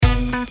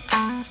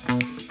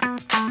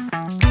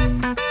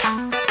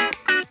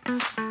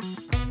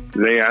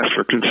they asked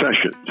for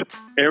concessions.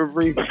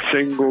 Every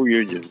single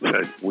union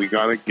said, we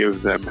got to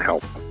give them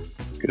help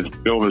because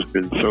Bill has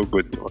been so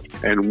good to us.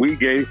 And we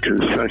gave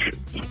concessions,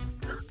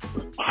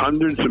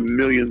 hundreds of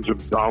millions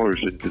of dollars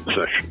in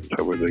concessions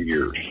over the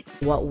years.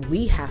 What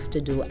we have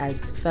to do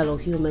as fellow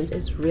humans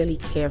is really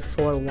care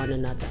for one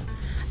another.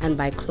 And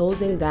by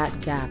closing that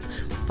gap,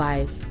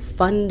 by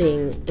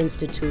funding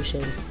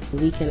institutions,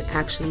 we can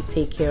actually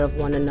take care of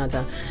one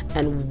another.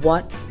 And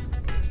what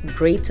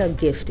greater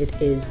gift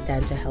it is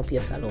than to help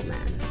your fellow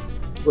man.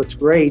 What's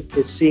great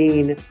is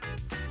seeing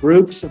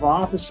groups of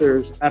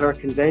officers at our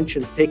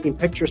conventions taking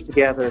pictures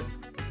together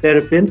that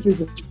have been through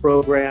this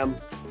program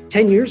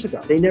 10 years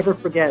ago. They never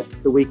forget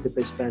the week that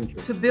they spent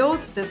here. To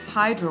build this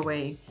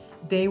hydroway,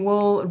 they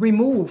will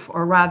remove,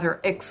 or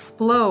rather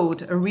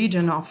explode, a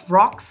region of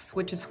rocks,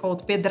 which is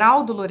called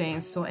Pedral do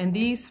Lourenço. And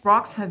these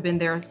rocks have been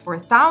there for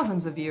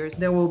thousands of years.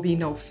 There will be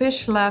no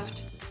fish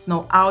left,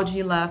 no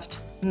algae left,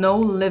 no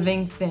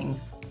living thing.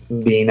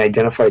 Being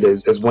identified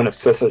as one of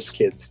Cesar's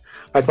kids.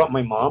 I thought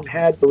my mom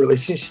had a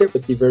relationship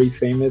with the very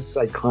famous,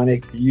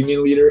 iconic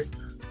union leader,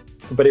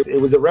 but it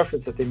was a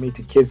reference that they made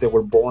to kids that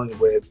were born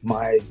with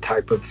my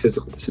type of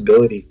physical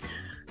disability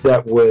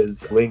that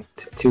was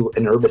linked to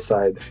an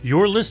herbicide.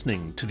 You're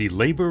listening to the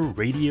Labor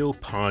Radio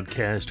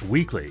Podcast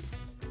Weekly.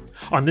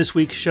 On this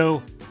week's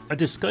show, a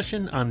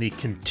discussion on the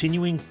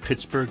continuing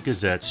Pittsburgh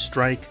Gazette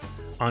strike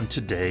on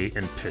Today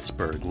in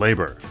Pittsburgh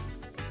Labor.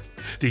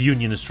 The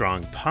Union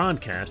Strong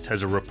podcast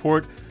has a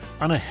report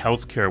on a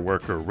healthcare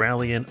worker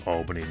rally in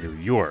Albany, New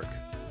York.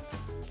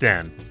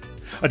 Then,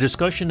 a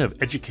discussion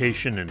of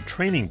education and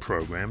training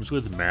programs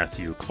with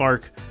Matthew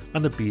Clark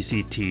on the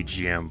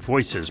BCTGM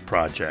Voices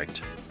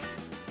project.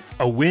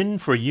 A win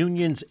for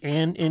unions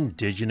and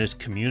indigenous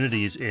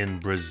communities in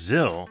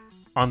Brazil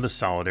on the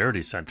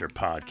Solidarity Center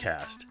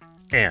podcast.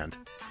 And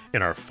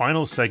in our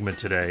final segment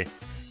today,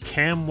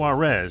 Cam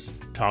Juarez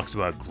talks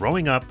about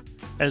growing up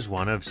as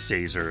one of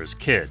Cesar's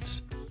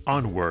kids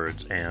on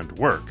Words and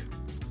Work.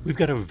 We've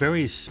got a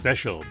very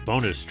special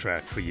bonus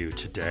track for you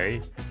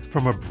today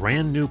from a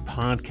brand new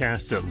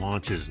podcast that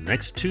launches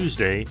next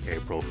Tuesday,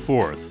 April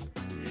 4th.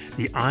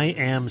 The I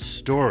Am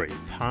Story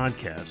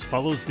podcast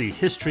follows the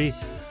history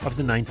of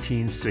the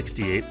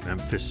 1968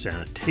 Memphis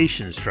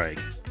sanitation strike,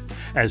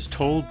 as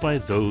told by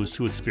those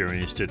who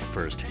experienced it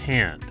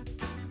firsthand.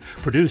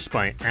 Produced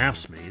by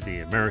AFSCME, the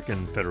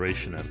American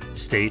Federation of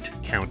State,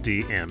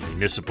 County, and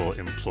Municipal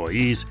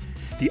Employees,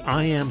 the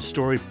I Am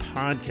Story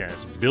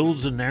podcast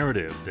builds a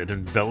narrative that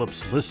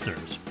envelops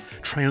listeners,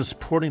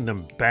 transporting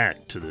them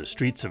back to the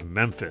streets of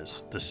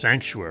Memphis, the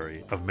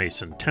sanctuary of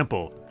Mason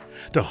Temple,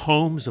 the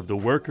homes of the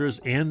workers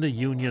and the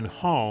Union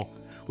Hall,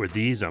 where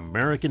these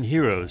American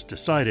heroes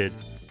decided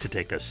to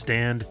take a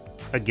stand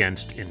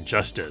against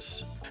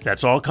injustice.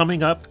 That's all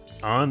coming up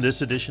on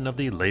this edition of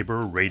the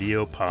Labor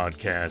Radio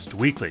Podcast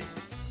Weekly.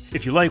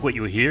 If you like what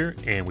you hear,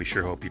 and we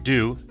sure hope you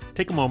do,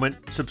 take a moment,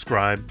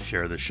 subscribe,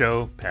 share the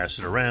show, pass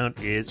it around.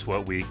 It's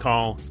what we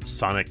call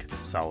Sonic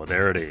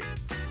Solidarity.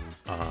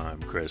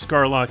 I'm Chris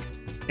Garlock,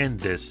 and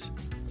this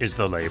is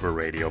the Labor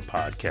Radio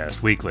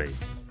Podcast Weekly.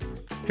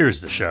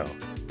 Here's the show.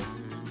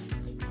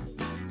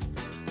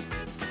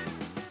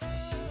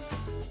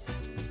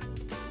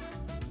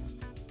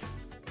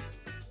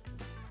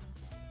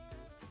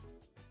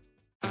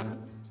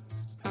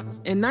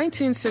 In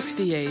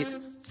 1968,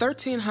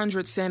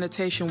 1,300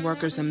 sanitation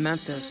workers in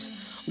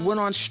Memphis went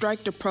on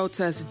strike to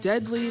protest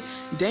deadly,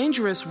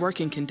 dangerous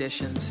working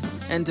conditions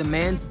and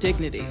demand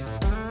dignity.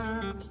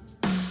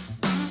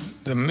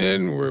 The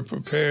men were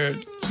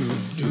prepared to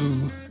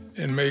do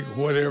and make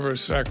whatever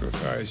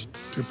sacrifice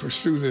to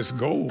pursue this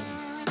goal.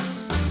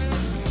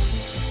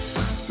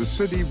 The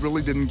city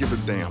really didn't give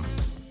a damn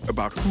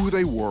about who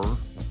they were,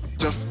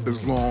 just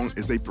as long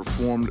as they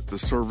performed the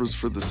service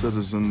for the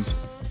citizens.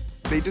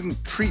 They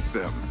didn't treat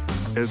them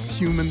as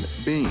human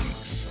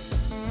beings.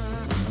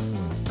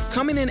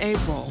 Coming in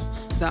April,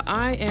 the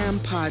I Am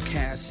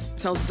podcast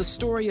tells the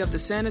story of the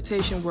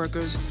sanitation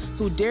workers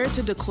who dared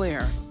to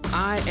declare,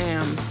 I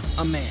am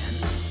a man.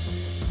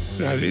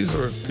 Now, these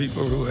were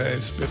people who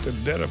had spent the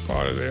better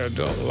part of their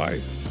adult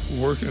life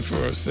working for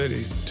a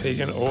city,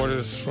 taking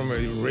orders from a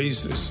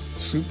racist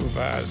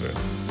supervisor.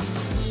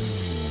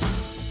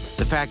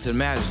 The fact of the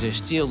matter is there's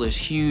still this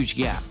huge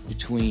gap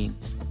between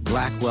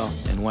black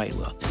wealth and white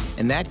wealth.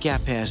 And that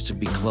gap has to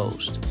be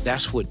closed.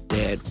 That's what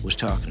Dad was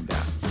talking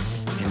about.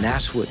 And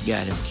that's what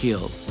got him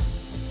killed.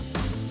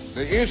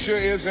 The issue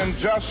is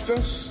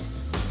injustice.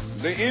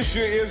 The issue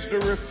is the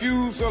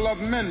refusal of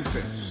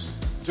Memphis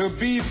to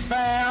be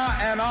fair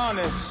and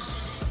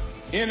honest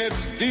in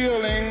its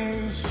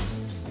dealings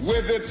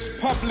with its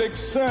public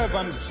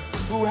servants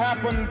who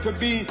happen to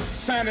be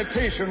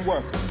sanitation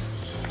workers.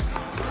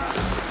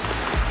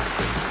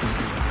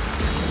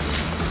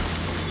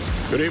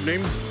 Good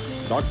evening.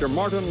 Dr.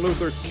 Martin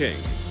Luther King,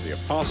 the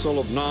apostle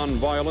of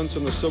nonviolence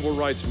in the civil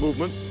rights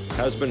movement,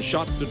 has been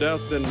shot to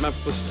death in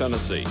Memphis,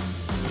 Tennessee.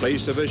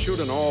 Police have issued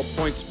an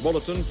all-points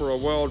bulletin for a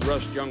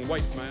well-dressed young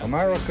white man.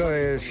 America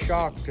is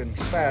shocked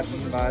and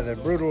saddened by the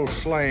brutal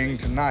slaying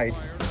tonight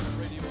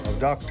of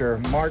Dr.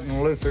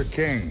 Martin Luther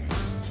King.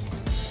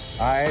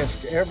 I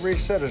ask every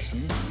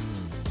citizen.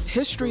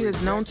 History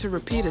is known to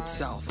repeat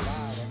itself,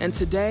 and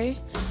today,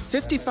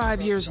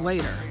 55 years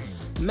later,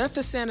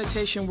 Memphis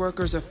sanitation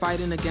workers are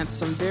fighting against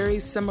some very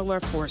similar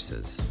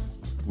forces.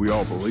 We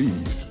all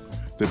believe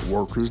that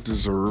workers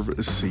deserve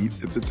a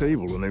seat at the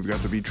table, and they've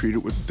got to be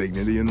treated with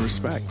dignity and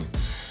respect.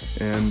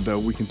 And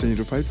we continue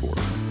to fight for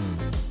it.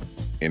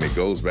 And it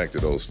goes back to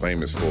those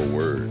famous 4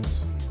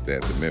 words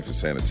that the Memphis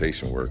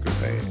sanitation workers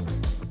had.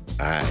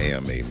 I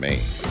am a man.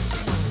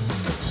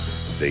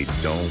 They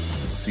don't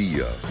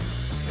see us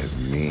as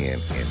men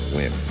and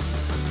women.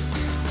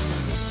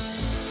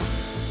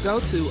 Go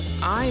to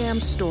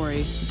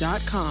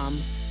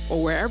iamstory.com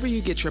or wherever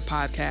you get your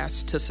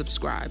podcasts to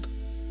subscribe.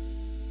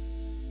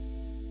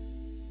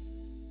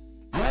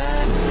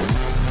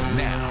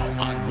 Now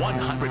on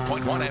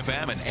 100.1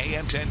 FM and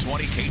AM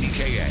 1020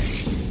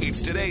 KDKA.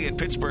 It's Today in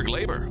Pittsburgh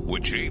Labor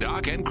with J.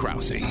 Doc and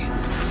Krause.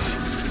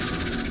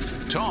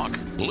 Talk,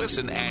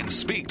 listen, and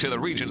speak to the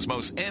region's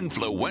most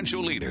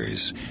influential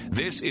leaders.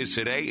 This is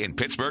Today in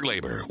Pittsburgh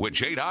Labor with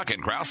J. Doc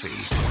and Krause.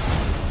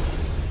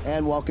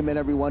 And welcome in,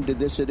 everyone, to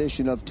this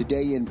edition of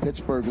Today in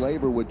Pittsburgh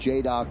Labor with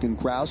J. Doc and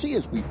Krause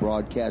as we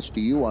broadcast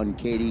to you on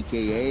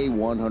KDKA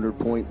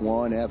 100.1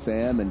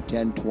 FM and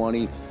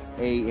 1020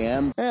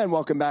 AM. And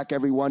welcome back,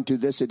 everyone, to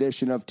this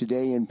edition of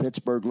Today in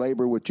Pittsburgh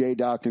Labor with J.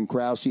 Doc and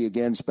Krause.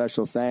 Again,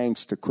 special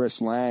thanks to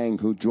Chris Lang,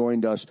 who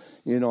joined us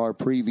in our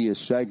previous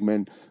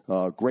segment.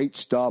 Great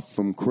stuff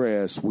from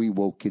Chris. We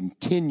will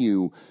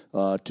continue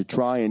to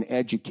try and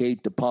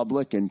educate the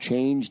public and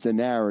change the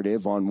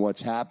narrative on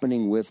what's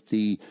happening with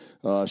the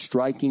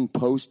striking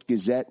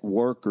Post-Gazette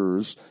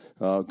workers,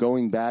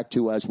 going back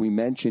to, as we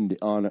mentioned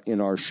in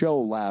our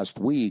show last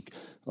week,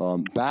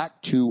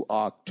 back to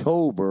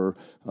October,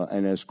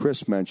 and as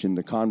Chris mentioned,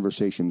 the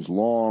conversation's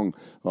long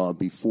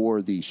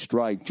before the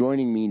strike.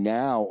 Joining me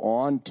now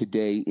on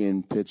Today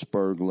in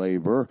Pittsburgh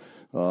Labor,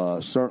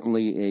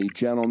 certainly a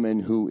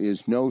gentleman who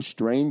is no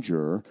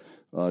stranger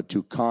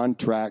to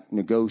contract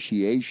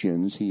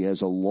negotiations. He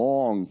has a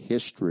long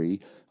history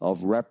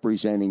of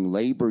representing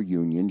labor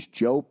unions.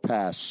 Joe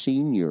Pass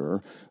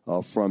Sr.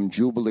 From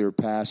Jubileer,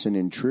 Pass and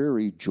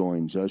Intreaty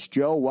joins us.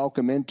 Joe,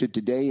 welcome into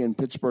Today in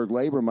Pittsburgh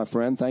Labor, my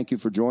friend. Thank you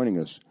for joining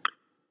us.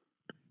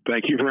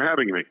 Thank you for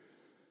having me.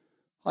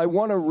 I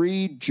want to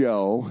read,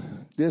 Joe,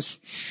 this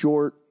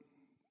short,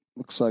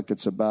 looks like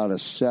it's about a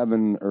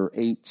 7 or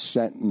 8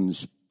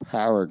 sentence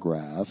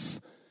paragraph,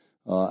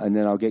 and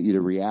then I'll get you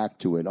to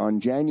react to it.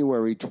 On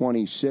January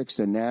 26th,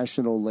 the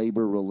National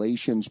Labor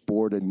Relations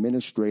Board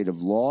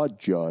administrative law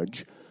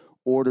judge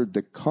ordered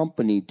the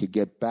company to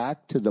get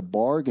back to the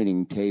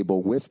bargaining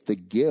table with the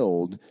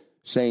Guild,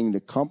 saying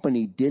the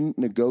company didn't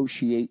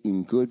negotiate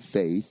in good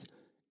faith,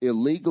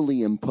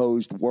 illegally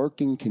imposed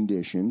working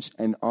conditions,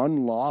 and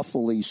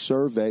unlawfully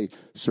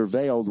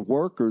surveilled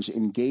workers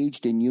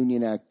engaged in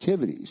union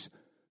activities.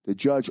 The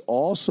judge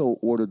also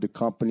ordered the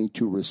company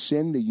to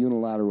rescind the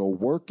unilateral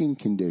working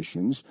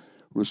conditions,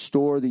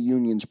 restore the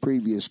union's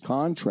previous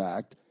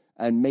contract,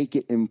 and make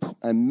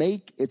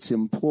its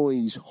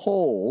employees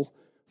whole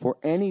for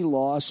any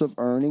loss of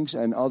earnings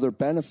and other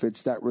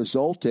benefits that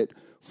resulted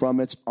from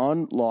its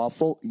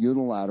unlawful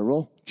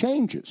unilateral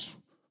changes.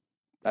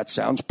 That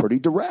sounds pretty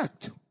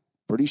direct,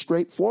 pretty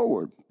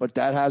straightforward, but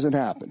that hasn't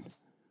happened.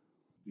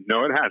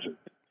 No, it hasn't.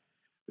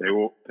 They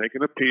will take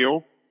an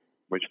appeal,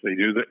 which they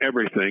do to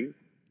everything.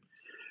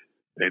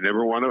 They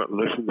never want to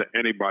listen to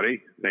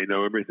anybody. They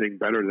know everything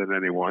better than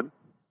anyone,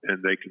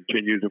 and they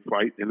continue to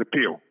fight and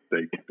appeal.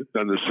 They've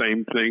done the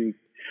same thing.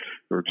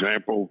 For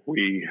example,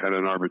 we had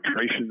an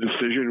arbitration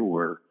decision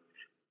where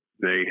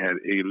they had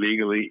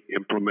illegally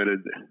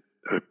implemented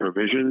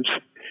provisions,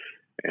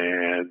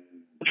 and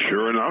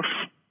sure enough,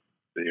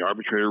 the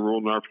arbitrator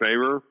ruled in our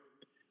favor.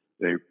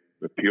 They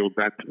appealed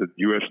that to the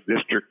U.S.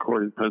 District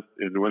Court in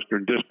the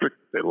Western District.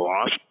 They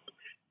lost.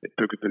 They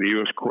took it to the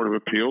U.S. Court of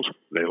Appeals.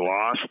 They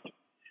lost.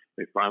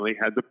 They finally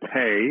had to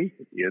pay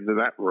at the end of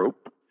that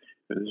rope.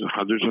 There's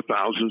hundreds of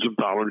thousands of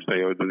dollars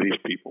they owe to these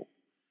people.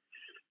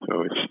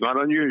 So it's not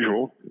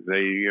unusual.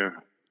 They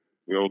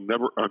will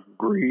never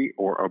agree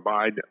or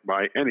abide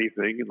by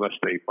anything unless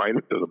they fight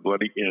it to the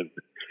bloody end.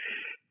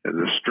 And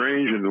the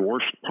strange and the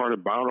worst part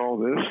about all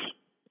this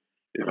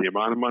is the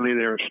amount of money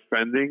they're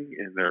spending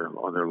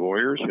on their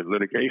lawyers in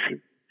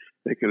litigation.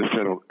 They could have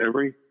settled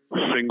every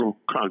single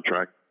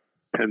contract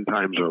 10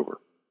 times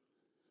over.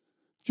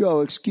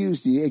 Joe,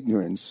 excuse the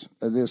ignorance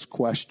of this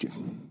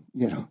question.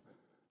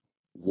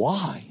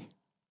 Why?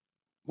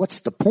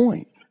 What's the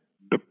point?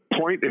 The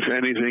point, if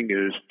anything,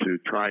 is to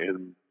try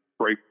and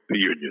break the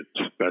unions.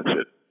 That's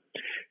it.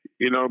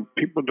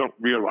 People don't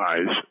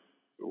realize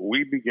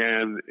we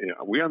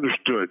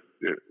understood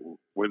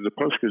when the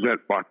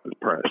Post-Gazette bought the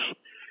press,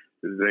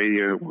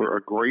 they were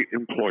a great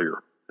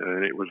employer,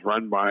 and it was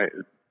run by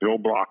Bill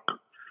Block,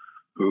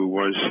 who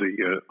was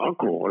the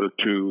uncle of the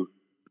two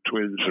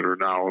twins that are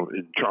now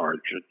in charge,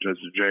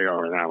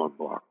 J.R. and Alan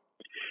Block.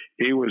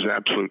 He was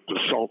absolute the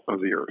salt of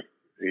the earth.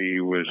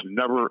 He was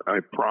never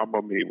a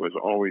problem. He was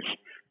always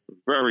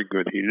Very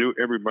good. He knew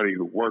everybody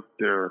who worked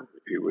there.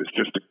 He was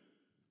just a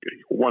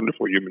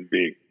wonderful human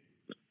being.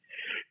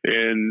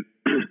 In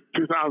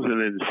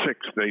 2006,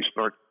 they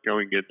start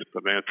going into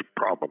financial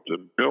problems,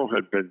 and Bill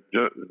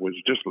was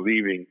just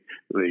leaving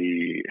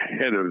the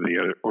head of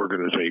the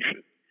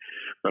organization.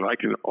 But I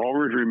can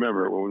always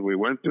remember when we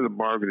went to the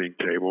bargaining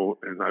table,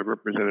 and I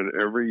represented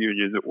every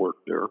union that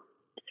worked there,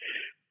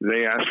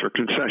 they asked for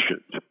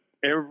concessions.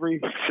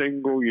 Every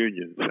single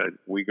union said,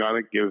 we got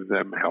to give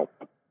them help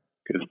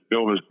because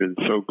Bill has been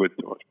so good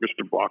to us.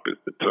 Mr. Block has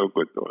been so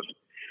good to us.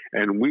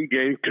 And we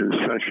gave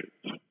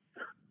concessions,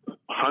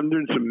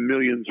 hundreds of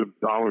millions of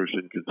dollars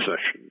in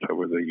concessions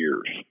over the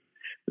years.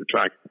 In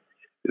fact,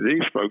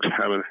 these folks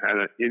haven't had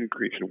an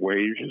increase in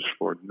wages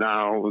for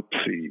now, let's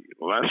see,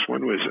 the last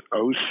one was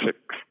 06.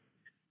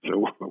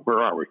 So where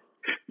are we?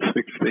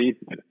 16?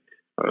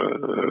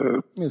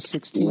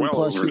 16 well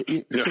plus over,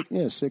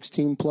 yeah,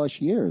 16 plus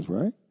years,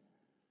 right?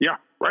 Yeah,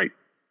 right.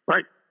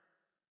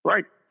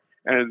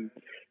 And,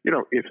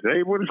 if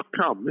they would have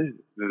come to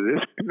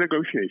this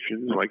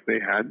negotiations like they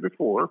had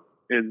before,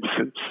 and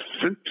since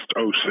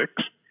 06,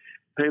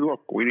 hey,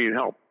 look, we need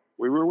help.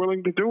 We were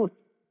willing to do it.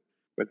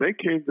 But they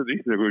came to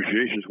these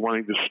negotiations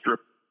wanting to strip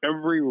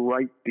every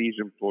right these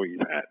employees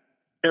had.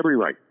 Every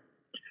right.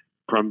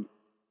 From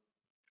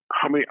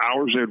how many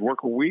hours they'd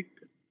work a week,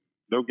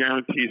 no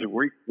guarantees of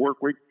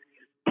work week,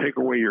 take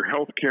away your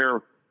health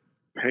care,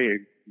 pay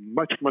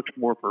much, much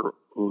more for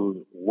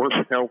worse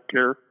health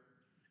care.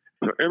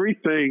 So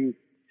everything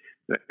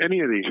that any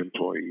of these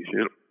employees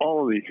in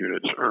all of these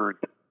units earned,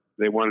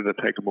 they wanted to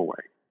take them away.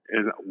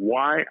 And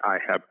why, I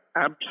have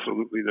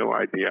absolutely no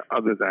idea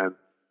other than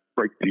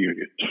break the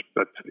unions.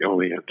 That's the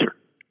only answer.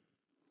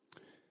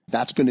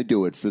 That's going to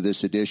do it for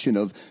this edition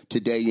of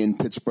Today in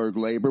Pittsburgh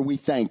Labor. We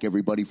thank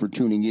everybody for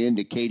tuning in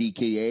to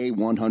KDKA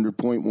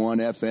 100.1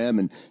 FM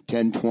and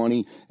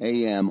 1020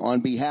 AM.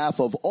 On behalf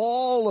of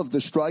all of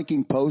the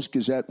striking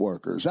Post-Gazette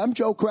workers, I'm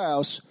Joe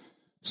Kraus.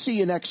 See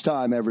you next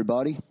time,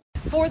 everybody.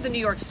 For the New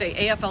York State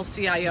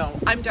AFL-CIO,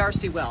 I'm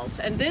Darcy Wells,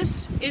 and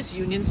this is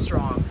Union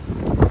Strong.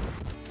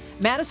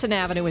 Madison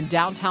Avenue in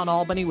downtown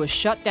Albany was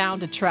shut down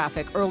to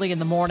traffic early in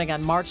the morning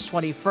on March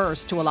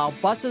 21st to allow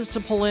buses to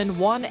pull in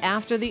one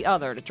after the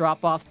other to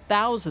drop off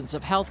thousands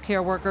of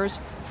healthcare workers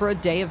for a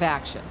day of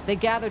action. They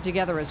gathered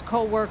together as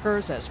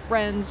co-workers, as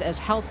friends, as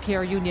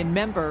healthcare union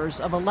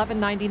members of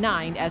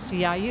 1199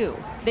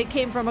 SEIU. They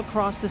came from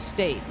across the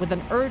state with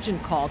an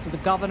urgent call to the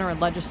governor and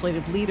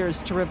legislative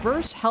leaders to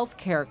reverse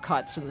healthcare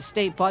cuts in the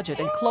state budget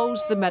and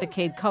close the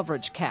Medicaid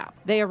coverage cap.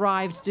 They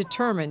arrived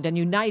determined and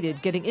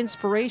united, getting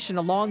inspiration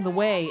along the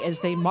way as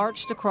they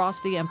marched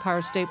across the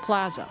Empire State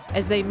Plaza.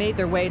 As they made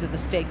their way to the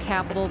state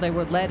capitol, they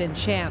were led in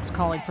chants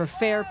calling for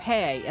fair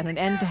pay and an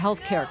end to health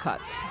care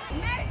cuts.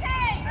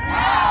 Medicaid!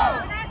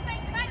 No!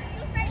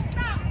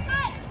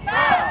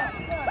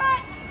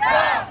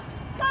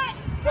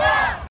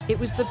 It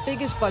was the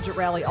biggest budget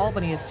rally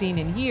Albany has seen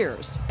in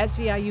years.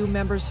 SEIU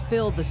members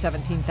filled the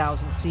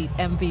 17,000-seat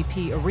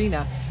MVP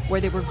arena,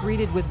 where they were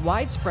greeted with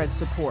widespread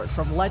support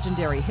from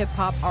legendary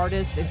hip-hop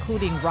artists,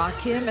 including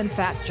Rakim and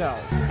Fat Joe.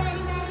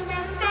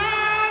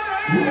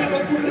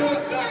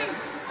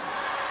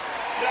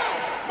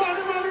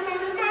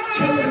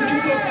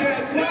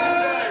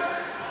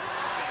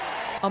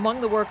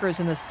 Among the workers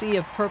in the sea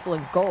of purple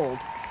and gold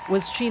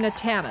was Sheena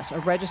Tanis, a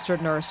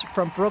registered nurse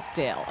from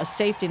Brookdale, a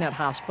safety net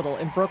hospital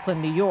in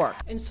Brooklyn, New York.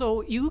 And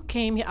so you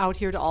came out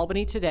here to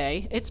Albany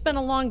today. It's been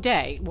a long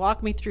day.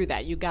 Walk me through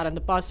that. You got on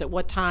the bus at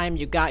what time?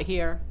 You got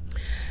here?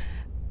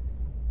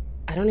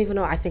 I don't even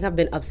know. I think I've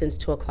been up since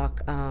 2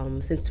 o'clock,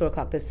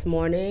 this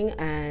morning,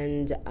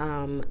 and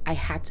I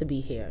had to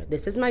be here.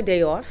 This is my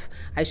day off.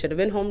 I should have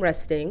been home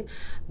resting,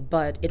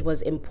 but it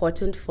was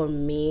important for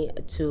me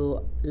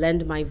to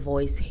lend my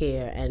voice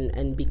here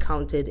and be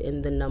counted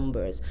in the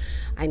numbers.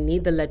 I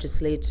need the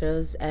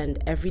legislators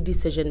and every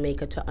decision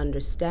maker to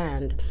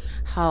understand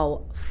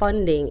how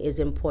funding is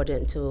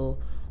important to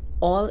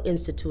all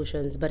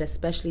institutions, but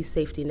especially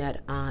safety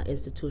net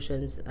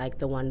institutions like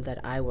the one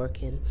that I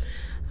work in.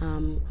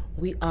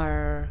 We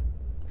are,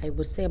 I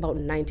would say, about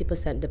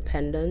 90%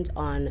 dependent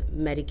on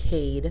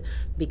Medicaid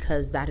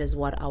because that is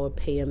what our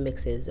payer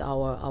mix is.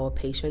 Our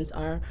patients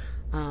are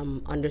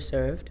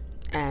underserved,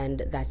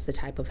 and that's the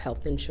type of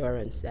health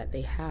insurance that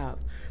they have.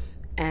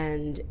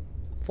 And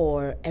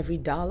for every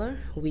dollar,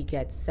 we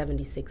get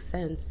 76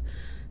 cents.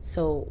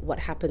 So what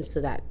happens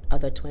to that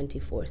other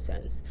 24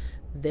 cents?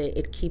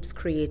 It keeps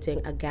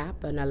creating a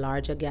gap and a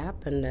larger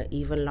gap and an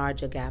even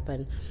larger gap,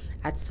 and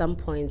at some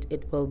point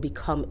it will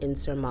become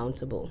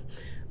insurmountable.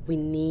 We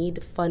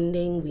need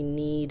funding, we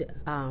need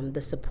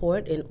the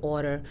support in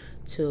order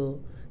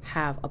to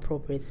have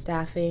appropriate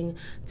staffing,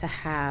 to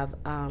have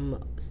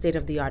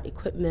state-of-the-art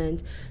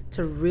equipment,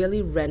 to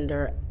really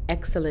render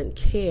excellent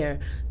care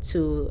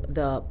to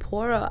the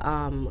poorer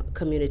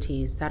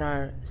communities that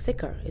are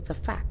sicker. It's a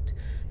fact.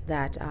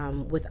 that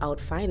without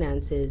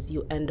finances,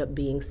 you end up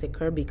being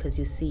sicker because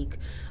you seek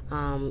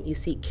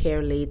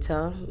care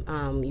later.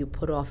 You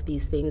put off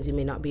these things. You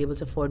may not be able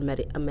to afford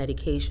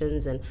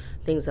medications and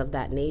things of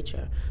that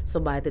nature. So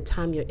by the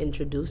time you're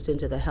introduced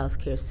into the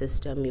healthcare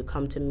system, you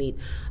come to meet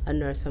a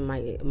nurse. And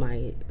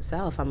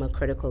myself, I'm a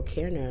critical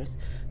care nurse.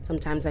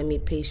 Sometimes I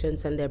meet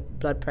patients and their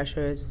blood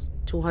pressure is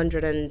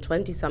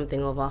 220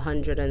 something over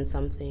 100 and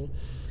something.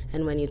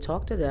 And when you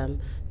talk to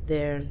them,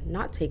 they're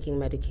not taking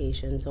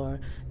medications or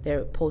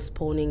they're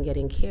postponing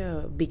getting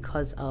care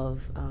because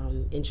of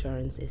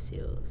insurance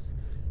issues.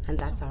 And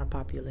that's our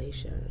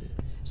population.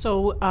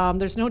 So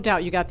there's no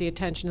doubt you got the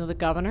attention of the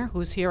governor,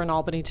 who's here in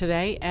Albany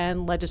today,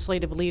 and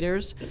legislative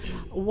leaders.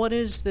 What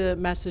is the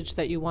message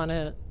that you want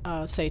to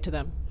say to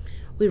them?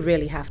 We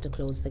really have to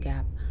close the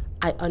gap.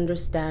 I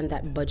understand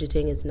that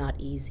budgeting is not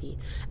easy,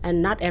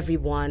 and not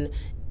everyone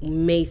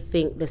may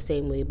think the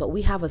same way, but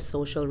we have a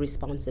social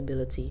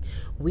responsibility.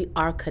 We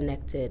are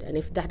connected, and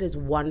if that is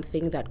one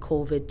thing that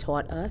COVID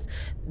taught us,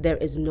 there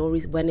is no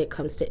when it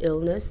comes to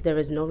illness, there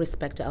is no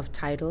respect of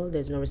title,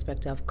 there's no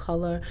respect of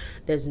color,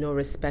 there's no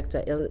respect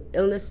of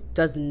illness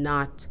does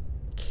not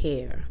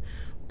care.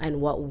 And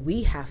what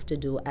we have to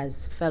do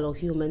as fellow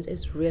humans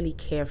is really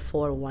care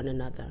for one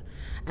another.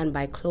 And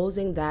by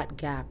closing that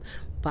gap,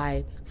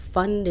 by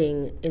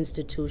funding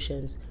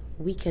institutions,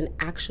 we can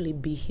actually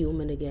be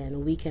human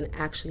again. We can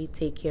actually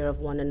take care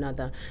of one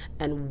another.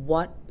 And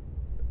what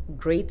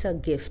greater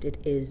gift it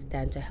is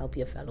than to help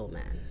your fellow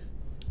man.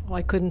 Well,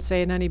 I couldn't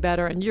say it any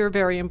better. And you're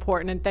very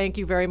important. And thank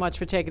you very much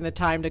for taking the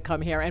time to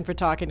come here and for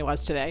talking to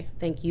us today.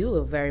 Thank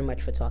you very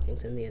much for talking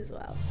to me as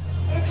well.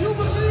 If you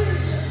believe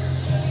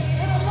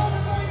in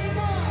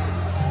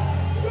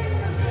 1199,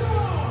 sing the song.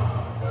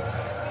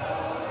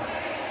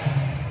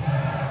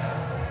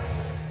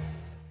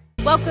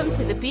 Welcome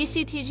to the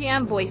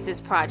BCTGM Voices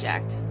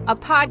Project, a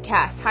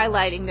podcast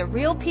highlighting the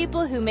real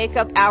people who make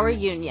up our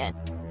union.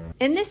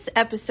 In this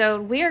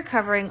episode, we are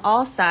covering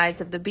all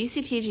sides of the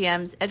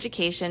BCTGM's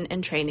education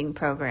and training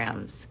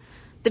programs.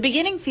 The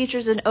beginning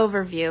features an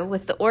overview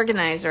with the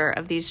organizer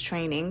of these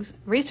trainings,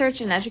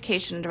 Research and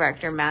Education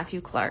Director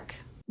Matthew Clark.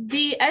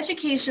 The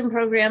education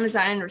program, as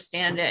I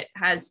understand it,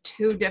 has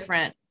two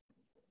different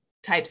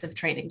types of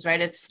trainings, right?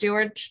 It's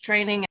steward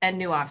training and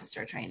new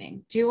officer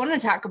training. Do you want to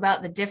talk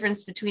about the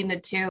difference between the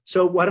two?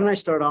 So why don't I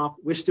start off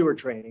with steward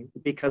training,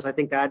 because I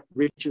think that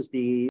reaches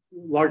the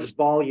largest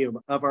volume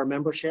of our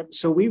membership.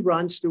 So we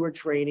run steward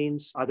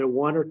trainings either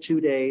 1 or 2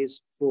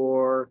 days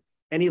for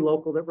any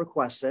local that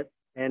requests it.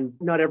 And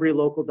not every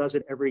local does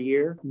it every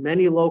year.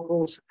 Many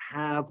locals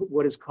have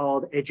what is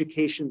called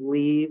education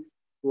leave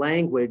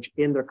language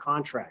in their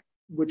contract,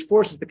 which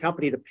forces the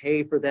company to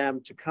pay for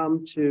them to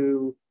come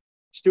to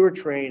steward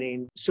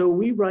training. So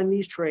we run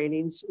these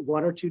trainings,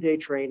 1 or 2 day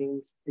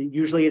trainings.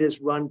 Usually it is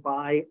run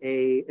by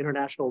a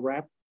international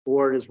rep,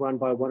 or it is run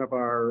by one of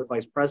our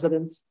vice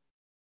presidents.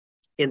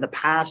 In the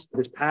past,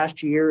 this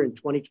past year in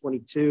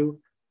 2022,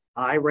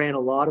 I ran a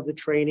lot of the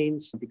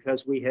trainings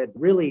because we had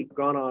really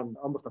gone on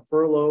almost a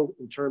furlough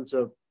in terms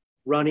of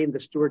running the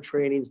steward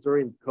trainings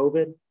during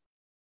COVID.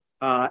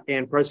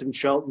 And President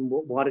Shelton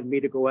wanted me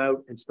to go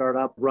out and start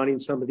up running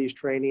some of these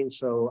trainings.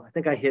 So I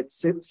think I hit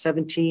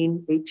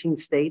 17, 18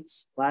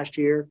 states last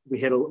year. We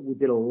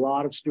did a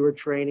lot of steward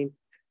training.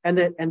 And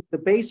the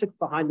basic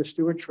behind the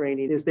steward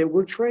training is that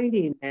we're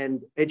training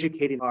and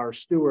educating our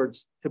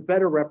stewards to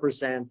better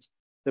represent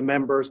the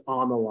members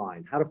on the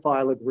line, how to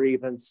file a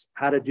grievance,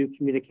 how to do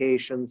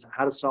communications,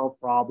 how to solve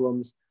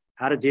problems,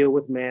 how to deal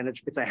with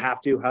management. I have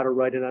to, how to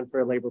write an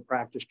unfair labor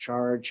practice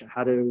charge,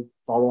 how to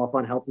follow up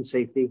on health and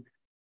safety.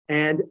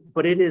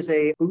 But it is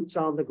a boots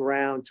on the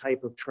ground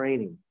type of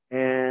training.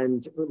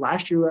 And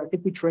last year, I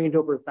think we trained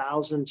over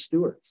 1,000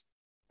 stewards.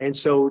 And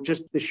so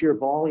just the sheer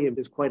volume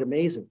is quite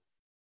amazing.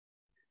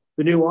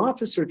 The new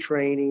officer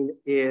training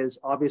is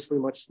obviously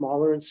much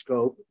smaller in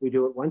scope. We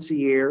do it once a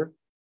year.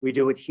 We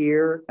do it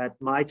here at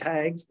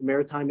MyTags, the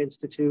Maritime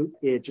Institute,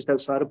 just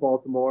outside of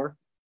Baltimore.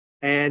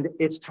 And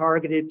it's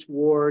targeted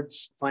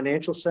towards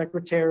financial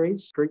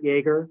secretaries. Kurt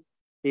Yeager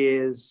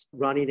is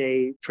running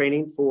a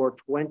training for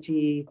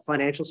 20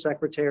 financial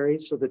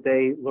secretaries so that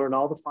they learn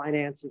all the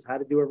finances, how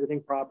to do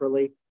everything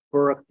properly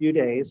for a few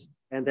days.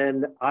 And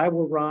then I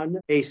will run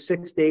a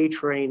 6-day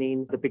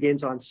training that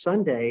begins on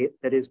Sunday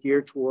that is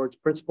geared towards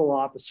principal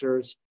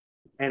officers.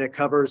 And it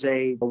covers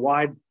a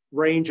wide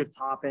range of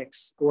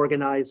topics: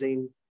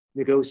 organizing,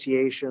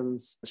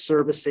 negotiations,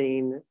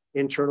 servicing,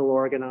 internal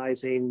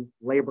organizing,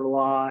 labor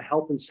law,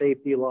 health and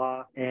safety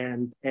law,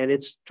 and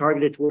it's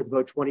targeted towards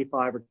about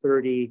 25 or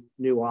 30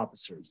 new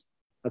officers.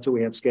 That's what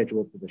we have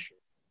scheduled for this year.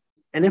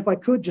 And if I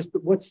could,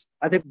 what's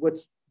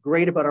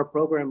great about our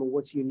program and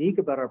what's unique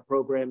about our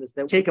program is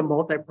that we take a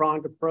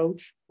multi-pronged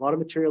approach, a lot of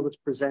material that's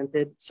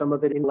presented, some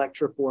of it in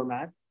lecture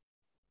format.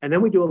 And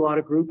then we do a lot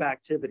of group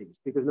activities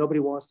because nobody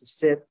wants to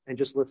sit and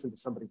just listen to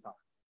somebody talk.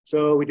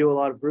 So we do a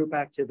lot of group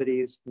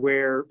activities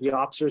where the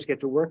officers get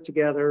to work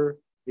together.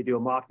 They do a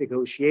mock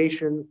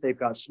negotiation. They've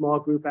got small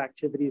group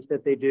activities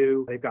that they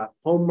do. They've got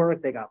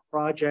homework. They got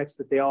projects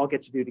that they all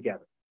get to do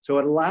together. So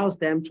it allows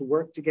them to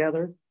work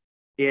together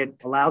It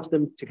allows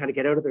them to kind of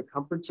get out of their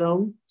comfort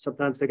zone.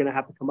 Sometimes they're going to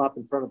have to come up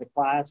in front of the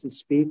class and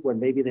speak when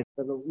maybe they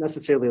don't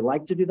necessarily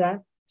like to do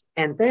that.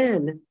 And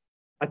then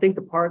I think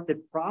the part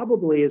that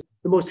probably is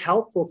the most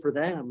helpful for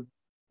them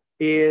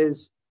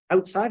is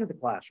outside of the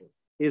classroom,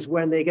 is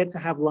when they get to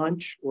have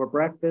lunch or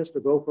breakfast or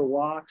go for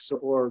walks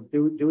or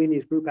doing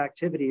these group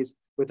activities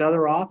with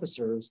other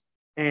officers.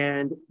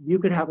 And you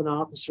could have an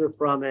officer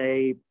from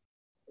a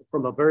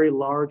very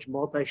large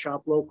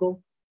multi-shop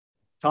local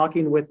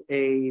talking with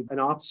an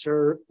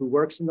officer who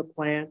works in the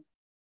plant,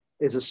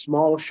 is a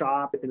small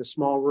shop in a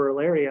small rural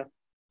area,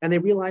 and they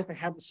realize they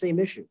have the same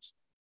issues.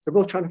 They're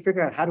both trying to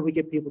figure out, how do we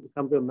get people to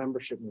come to a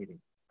membership meeting?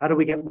 How do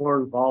we get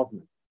more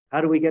involvement? How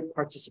do we get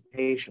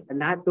participation?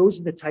 And those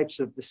are the types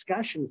of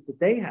discussions that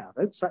they have.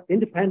 It's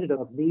independent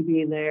of me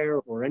being there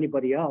or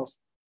anybody else.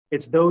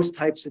 It's those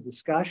types of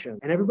discussion.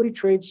 And everybody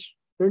trades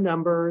their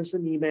numbers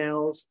and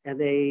emails, and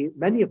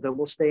many of them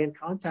will stay in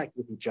contact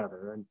with each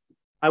other. And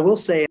I will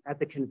say at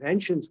the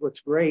conventions, what's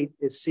great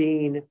is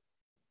seeing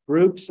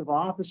groups of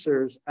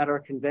officers at our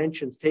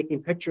conventions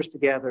taking pictures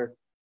together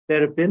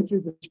that have been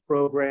through this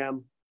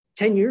program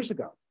 10 years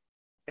ago.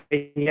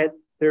 And yet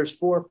there's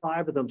 4 or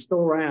 5 of them still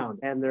around,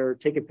 and they're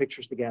taking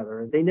pictures together.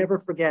 And they never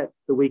forget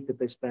the week that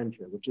they spend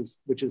here, which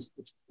is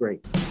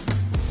great.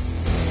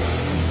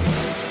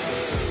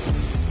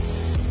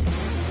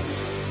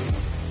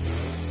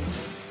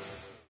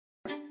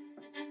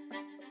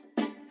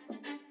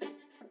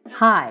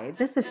 Hi,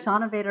 this is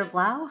Shauna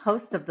Vader-Blau,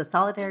 host of the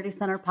Solidarity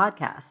Center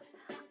podcast.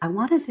 I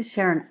wanted to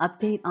share an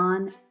update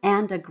on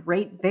and a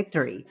great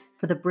victory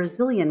for the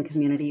Brazilian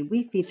community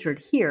we featured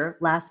here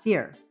last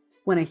year.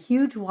 When a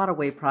huge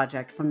waterway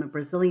project from the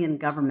Brazilian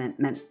government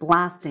meant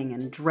blasting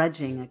and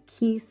dredging a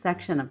key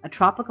section of a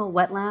tropical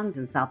wetlands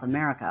in South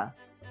America,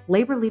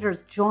 labor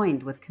leaders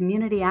joined with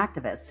community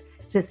activists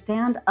to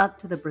stand up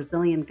to the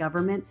Brazilian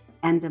government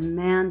and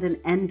demand an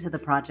end to the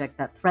project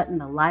that threatened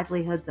the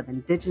livelihoods of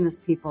indigenous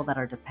people that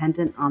are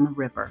dependent on the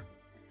river.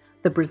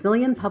 The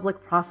Brazilian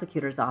Public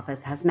Prosecutor's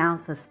Office has now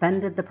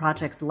suspended the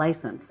project's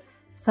license,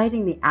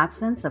 citing the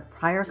absence of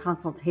prior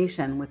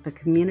consultation with the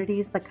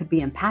communities that could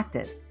be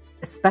impacted,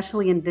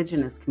 especially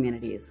indigenous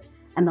communities,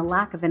 and the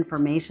lack of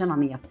information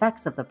on the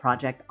effects of the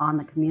project on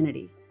the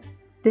community.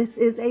 This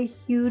is a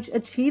huge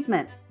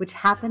achievement, which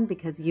happened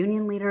because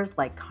union leaders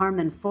like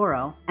Carmen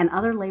Foro and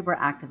other labor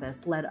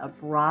activists led a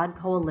broad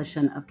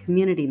coalition of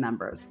community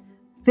members,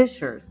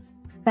 fishers,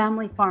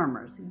 family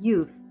farmers,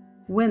 youth,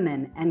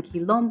 women, and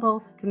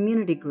Quilombo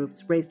community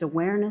groups raised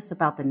awareness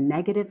about the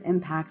negative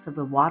impacts of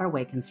the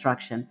waterway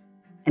construction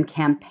and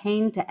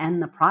campaigned to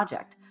end the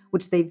project,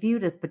 which they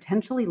viewed as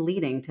potentially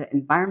leading to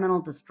environmental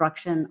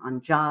destruction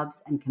on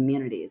jobs and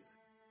communities.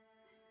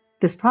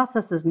 This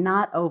process is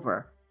not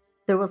over.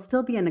 There will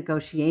still be a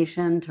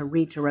negotiation to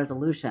reach a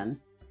resolution,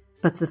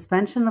 but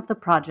suspension of the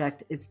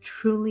project is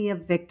truly a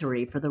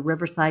victory for the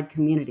Riverside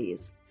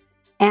communities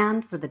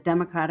and for the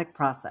democratic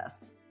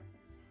process.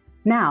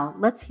 Now,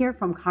 let's hear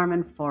from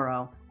Carmen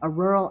Foro, a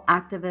rural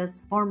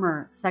activist,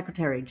 former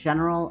Secretary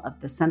General of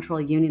the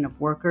Central Union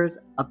of Workers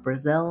of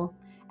Brazil,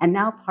 and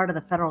now part of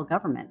the federal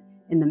government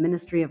in the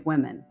Ministry of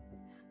Women.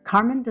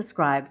 Carmen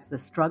describes the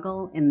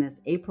struggle in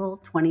this April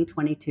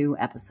 2022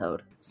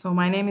 episode. So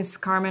my name is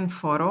Carmen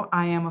Foro.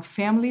 I am a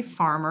family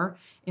farmer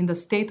in the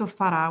state of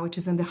Pará, which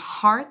is in the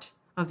heart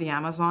of the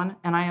Amazon,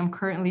 and I am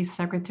currently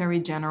Secretary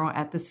General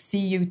at the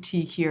CUT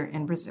here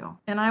in Brazil.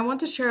 And I want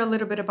to share a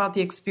little bit about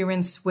the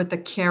experience with the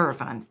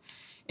caravan.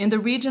 In the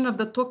region of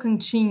the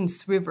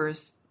Tocantins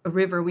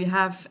River, we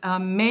have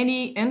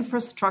many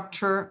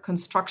infrastructure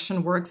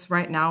construction works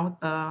right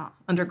now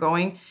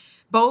undergoing,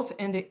 both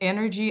in the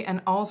energy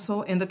and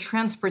also in the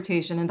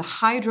transportation, in the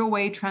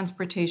hydroway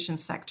transportation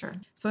sector.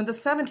 So in the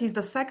 70s,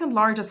 the second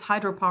largest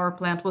hydropower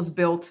plant was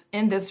built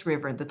in this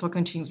river, the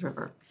Tocantins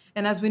River.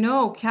 And as we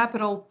know,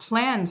 capital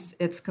plans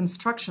its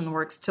construction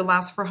works to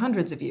last for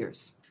hundreds of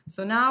years.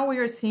 So now we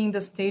are seeing the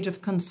stage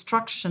of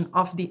construction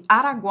of the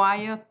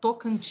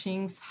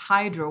Araguaia-Tocantins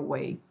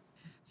hydroway.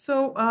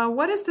 So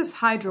what is this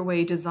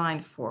hydroway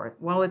designed for?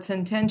 Well, its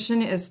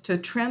intention is to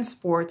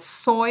transport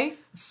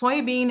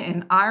soybean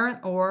and iron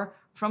ore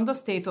from the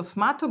state of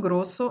Mato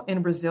Grosso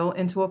in Brazil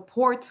into a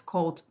port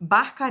called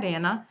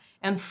Barcarena.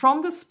 And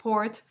from this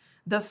port,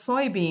 the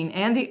soybean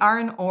and the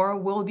iron ore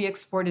will be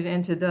exported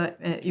into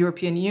the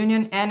European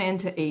Union and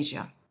into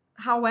Asia.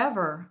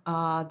 However,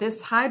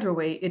 this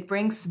hydroway, it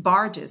brings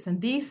barges,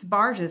 and these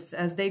barges,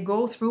 as they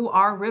go through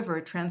our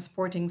river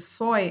transporting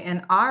soy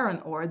and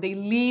iron ore, they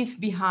leave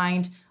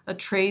behind a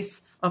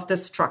trace of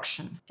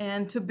destruction.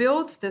 And to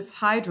build this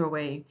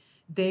hydroway,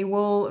 they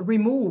will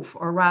remove,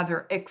 or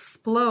rather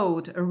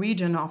explode, a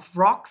region of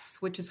rocks,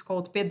 which is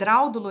called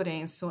Pedral do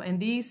Lourenço. And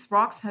these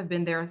rocks have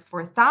been there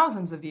for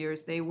thousands of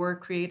years. They were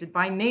created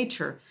by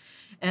nature.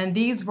 And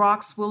these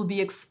rocks will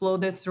be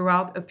exploded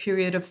throughout a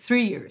period of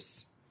 3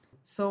 years.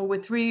 So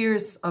with 3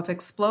 years of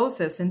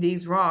explosives in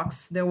these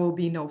rocks, there will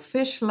be no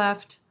fish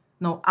left,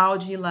 no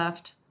algae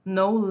left,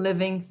 no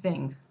living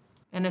thing.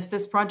 And if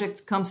this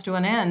project comes to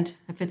an end,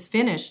 if it's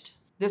finished,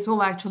 this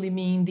will actually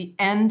mean the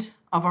end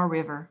of our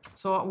river.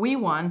 So what we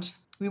want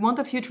We want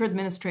the future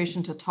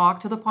administration to talk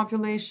to the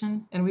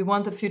population, and we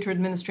want the future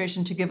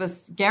administration to give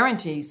us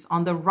guarantees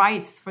on the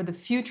rights for the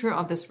future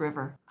of this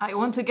river. I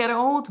want to get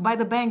old by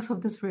the banks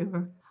of this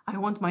river. I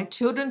want my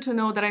children to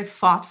know that I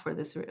fought for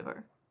this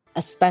river.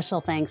 A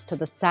special thanks to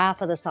the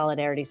staff of the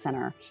Solidarity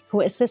Center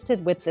who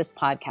assisted with this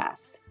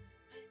podcast.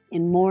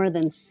 In more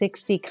than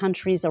 60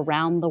 countries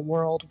around the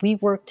world, we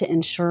work to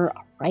ensure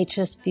a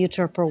righteous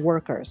future for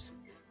workers,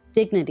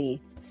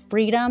 dignity,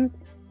 freedom,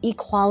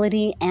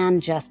 equality,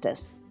 and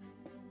justice.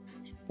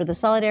 For the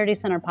Solidarity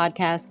Center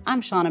podcast, I'm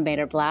Shauna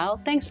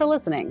Bader-Blau. Thanks for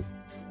listening.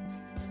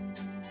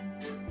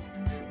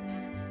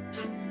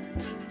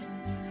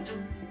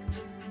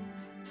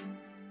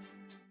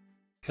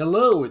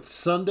 Hello, it's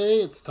Sunday.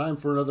 It's time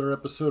for another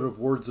episode of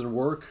Words and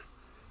Work.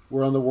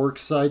 We're on the work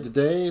side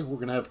today. We're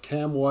going to have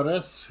Cam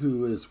Juarez,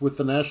 who is with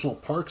the National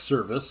Park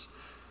Service,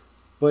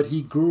 but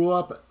he grew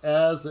up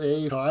as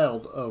a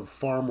child of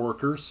farm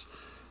workers,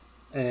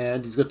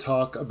 and he's going to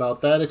talk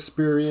about that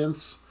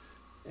experience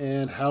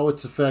and how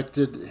it's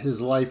affected his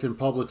life in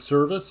public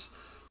service.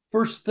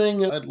 First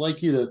thing I'd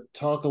like you to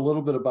talk a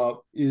little bit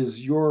about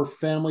is your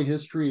family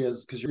history,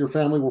 because your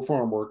family were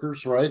farm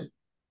workers, right?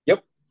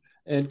 Yep.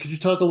 And could you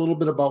talk a little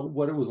bit about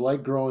what it was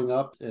like growing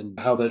up and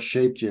how that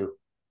shaped you?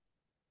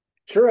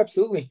 Sure,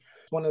 absolutely.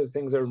 One of the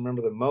things I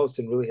remember the most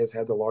and really has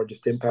had the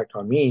largest impact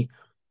on me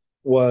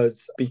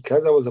was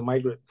because I was a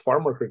migrant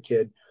farm worker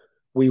kid,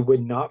 we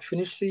would not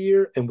finish the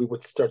year and we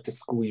would start the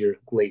school year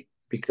late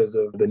because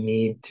of the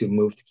need to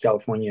move to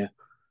California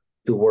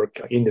to work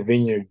in the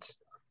vineyards,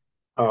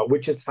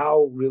 which is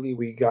how really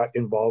we got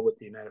involved with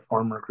the United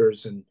Farm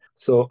Workers. And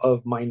so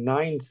of my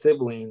 9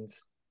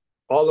 siblings,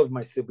 all of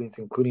my siblings,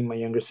 including my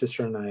younger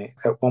sister and I,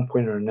 at one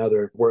point or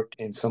another, worked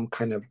in some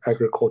kind of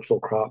agricultural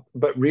crop.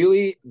 But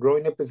really,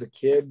 growing up as a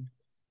kid,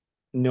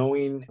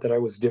 knowing that I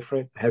was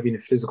different, having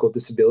a physical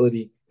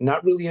disability,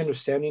 not really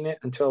understanding it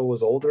until I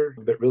was older,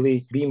 but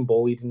really being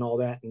bullied and all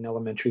that in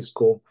elementary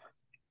school.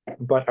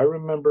 But I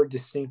remember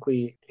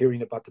distinctly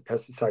hearing about the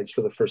pesticides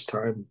for the first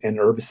time and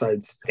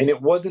herbicides. And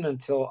it wasn't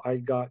until I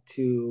got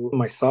to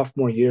my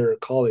sophomore year at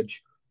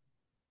college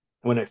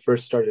when I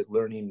first started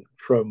learning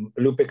from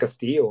Lupe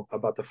Castillo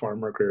about the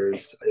farm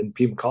workers in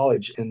PM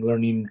College and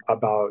learning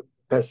about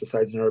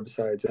pesticides and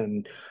herbicides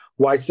and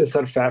why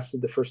Cesar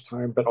fasted the first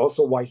time, but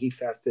also why he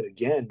fasted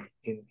again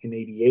in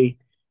 88.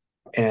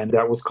 And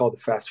that was called the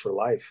Fast for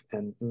Life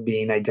and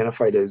being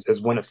identified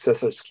as one of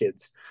Cesar's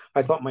kids.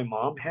 I thought my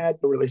mom had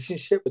a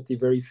relationship with the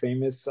very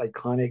famous,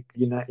 iconic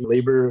United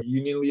Labor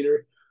Union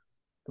leader,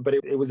 but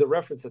it was a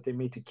reference that they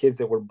made to kids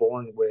that were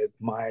born with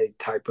my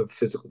type of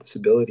physical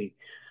disability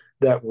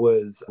that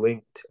was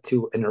linked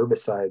to an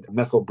herbicide,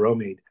 methyl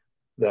bromide,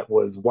 that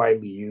was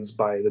widely used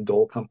by the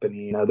Dole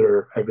Company and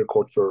other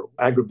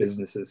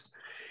agribusinesses.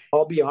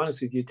 I'll be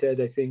honest with you,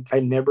 Ted, I think I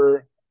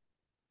never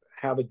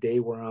have a day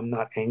where I'm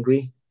not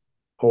angry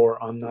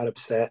or I'm not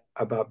upset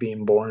about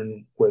being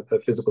born with a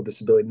physical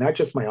disability, not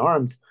just my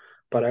arms,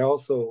 but I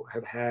also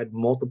have had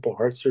multiple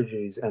heart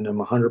surgeries and I'm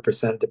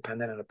 100%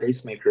 dependent on a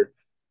pacemaker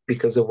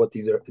because of what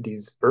these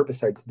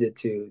herbicides did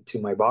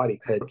to my body.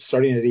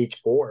 Starting at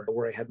age 4,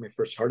 where I had my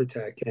first heart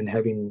attack and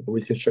having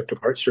reconstructive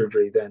heart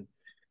surgery, then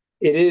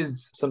it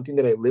is something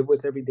that I live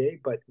with every day.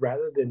 But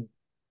rather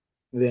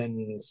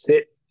than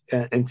sit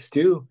and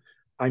stew,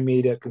 I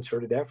made a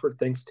concerted effort,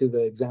 thanks to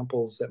the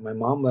examples that my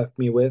mom left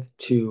me with,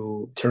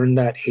 to turn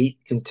that hate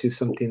into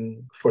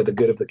something for the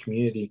good of the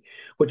community,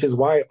 which is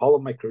why all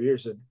of my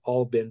careers have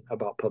all been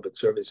about public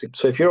service.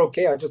 So if you're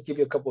okay, I'll just give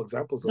you a couple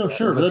examples of that. No,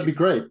 sure, that'd be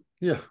great.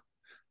 Yeah.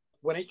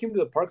 When I came to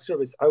the Park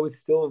Service, I was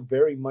still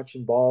very much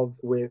involved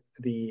with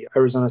the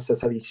Arizona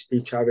Cesar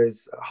Y.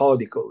 Chavez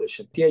Holiday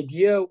Coalition. The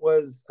idea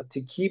was to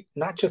keep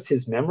not just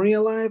his memory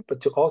alive, but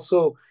to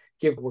also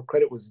give where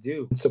credit was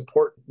due and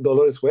support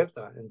Dolores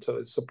Huerta and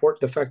to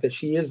support the fact that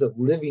she is a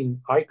living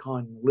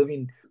icon,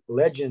 living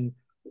legend,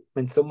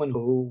 and someone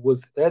who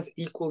was as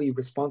equally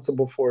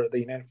responsible for the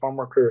United Farm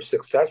Worker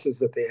successes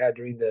that they had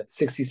during the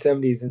 60s,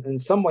 70s,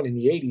 and somewhat in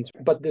the 80s.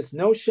 But this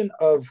notion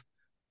of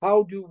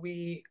how do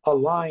we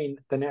align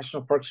the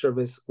National Park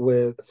Service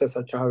with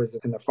Cesar Chavez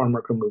and the farm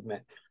worker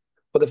movement?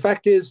 But the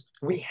fact is,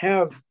 we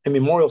have a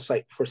memorial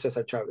site for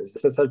Cesar Chavez. The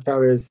Cesar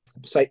Chavez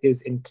site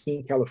is in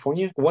Keene,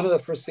 California. One of the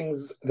first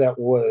things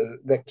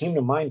that came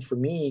to mind for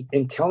me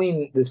in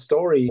telling this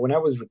story, when I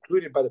was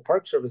recruited by the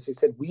Park Service, they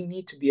said, we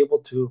need to be able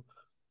to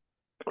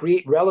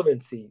create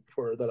relevancy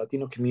for the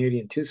Latino community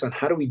in Tucson.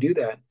 How do we do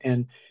that?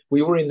 And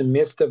we were in the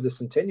midst of the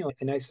centennial.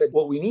 And I said,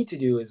 what we need to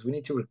do is we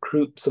need to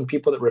recruit some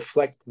people that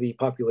reflect the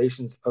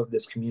populations of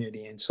this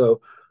community. And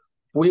so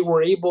we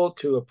were able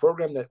to, a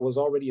program that was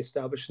already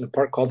established in the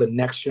park called the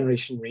Next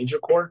Generation Ranger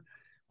Corps,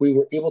 we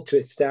were able to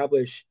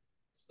establish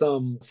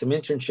some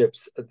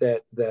internships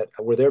that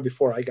were there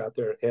before I got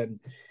there. And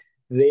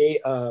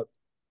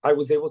I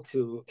was able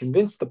to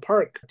convince the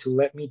park to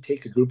let me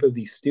take a group of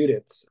these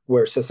students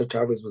where Cesar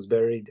Chavez was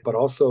buried, but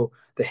also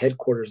the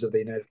headquarters of the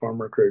United Farm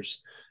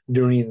Workers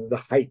during the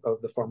height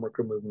of the farm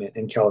worker movement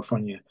in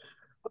California.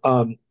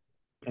 And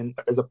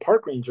as a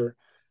park ranger,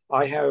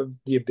 I have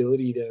the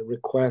ability to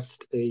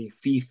request a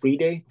fee-free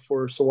day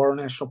for Saguaro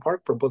National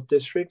Park for both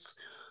districts.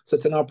 So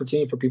it's an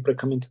opportunity for people to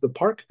come into the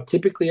park.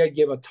 Typically, I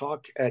give a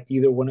talk at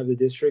either one of the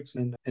districts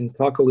and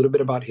talk a little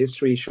bit about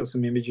history, show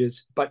some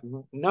images, but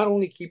not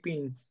only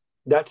keeping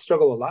that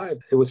struggle alive.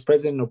 It was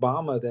President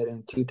Obama that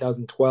in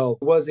 2012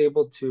 was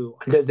able to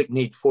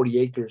designate 40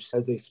 acres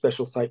as a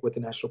special site with the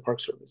National Park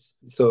Service.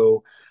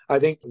 So I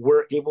think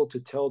we're able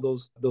to tell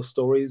those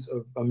stories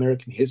of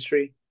American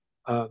history.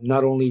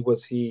 Not only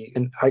was he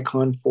an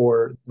icon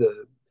for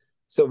the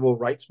civil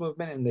rights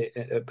movement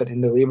but in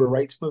the labor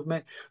rights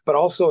movement, but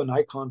also an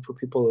icon for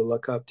people to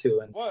look up to.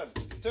 And 1,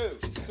 2,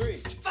 3,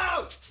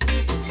 4.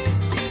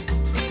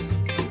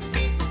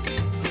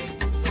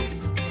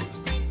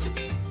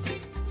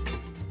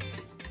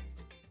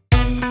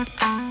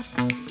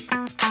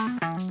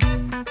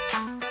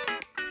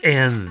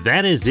 And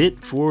that is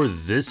it for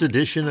this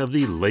edition of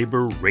the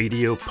Labor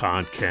Radio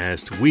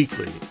Podcast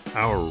Weekly,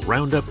 our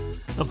roundup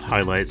of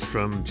highlights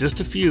from just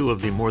a few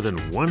of the more than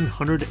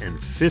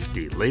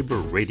 150 labor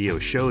radio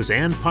shows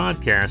and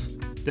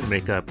podcasts that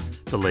make up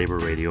the Labor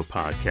Radio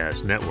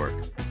Podcast Network.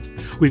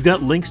 We've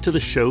got links to the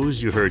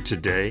shows you heard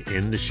today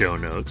in the show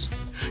notes.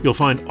 You'll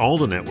find all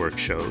the network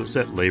shows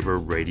at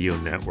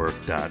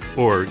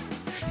laborradionetwork.org.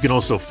 You can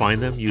also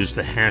find them. Use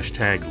the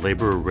hashtag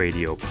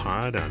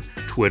LaborRadioPod on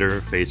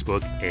Twitter,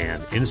 Facebook,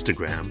 and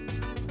Instagram.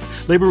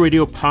 Labor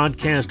Radio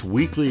Podcast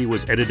Weekly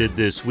was edited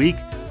this week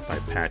by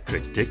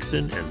Patrick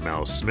Dixon and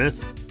Mel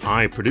Smith.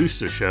 I produce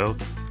the show,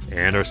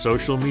 and our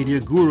social media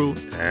guru,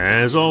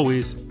 as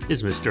always,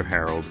 is Mr.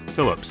 Harold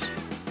Phillips.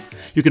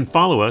 You can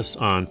follow us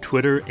on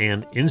Twitter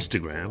and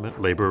Instagram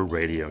at Labor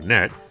Radio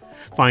Net.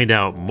 Find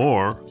out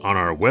more on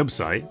our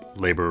website,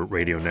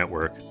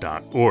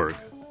 laborradionetwork.org.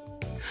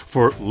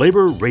 For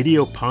Labor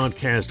Radio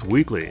Podcast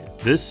Weekly,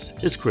 this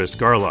is Chris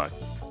Garlock.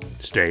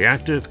 Stay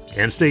active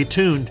and stay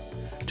tuned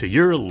to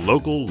your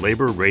local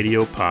Labor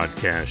Radio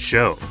Podcast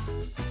show.